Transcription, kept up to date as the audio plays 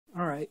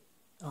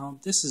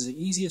This is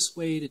the easiest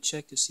way to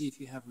check to see if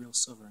you have real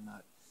silver or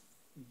not.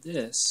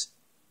 This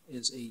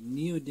is a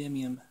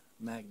neodymium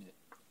magnet,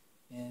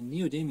 and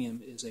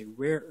neodymium is a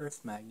rare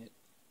earth magnet.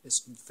 It's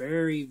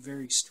very,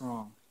 very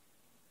strong,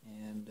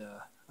 and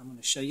I'm going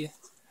to show you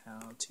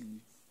how to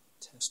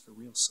test for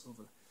real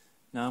silver.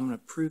 Now I'm going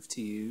to prove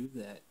to you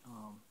that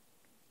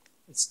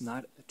it's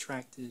not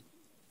attracted,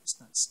 it's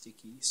not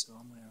sticky, so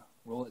I'm going to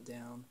roll it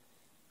down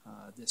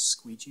this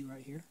squeegee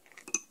right here.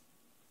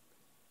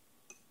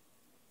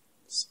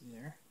 See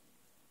there?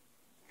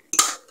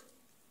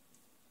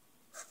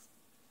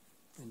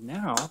 And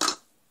now I'm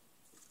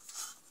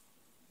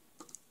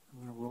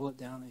going to roll it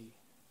down a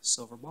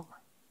silver bar.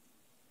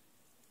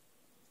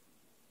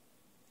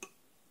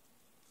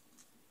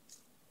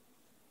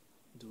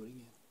 Do it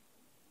again.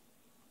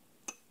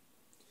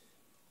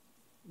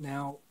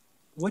 Now,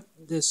 what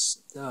this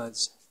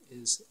does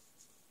is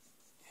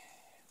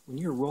when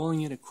you're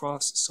rolling it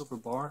across the silver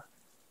bar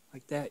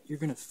like that, you're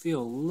going to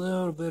feel a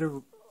little bit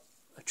of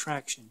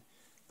attraction,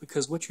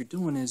 because what you're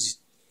doing is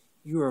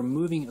you are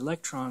moving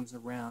electrons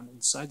around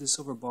inside the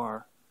silver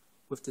bar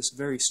with this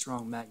very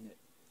strong magnet.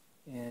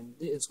 And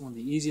it's one of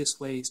the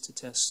easiest ways to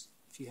test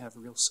if you have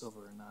real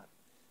silver or not.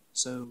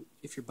 So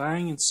if you're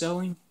buying and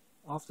selling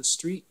off the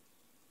street,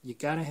 you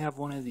got to have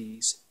one of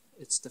these.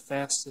 It's the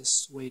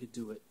fastest way to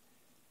do it,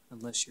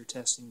 unless you're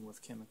testing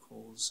with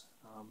chemicals.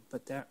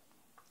 But that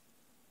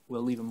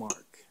will leave a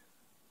mark,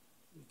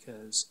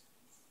 because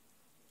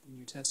when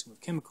you're testing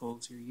with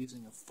chemicals, you're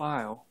using a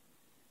file,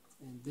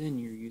 and then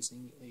you're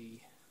using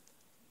a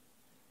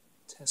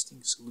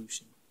testing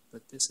solution.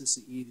 But this is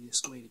the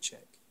easiest way to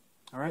check.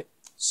 Alright,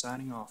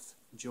 signing off.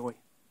 Enjoy.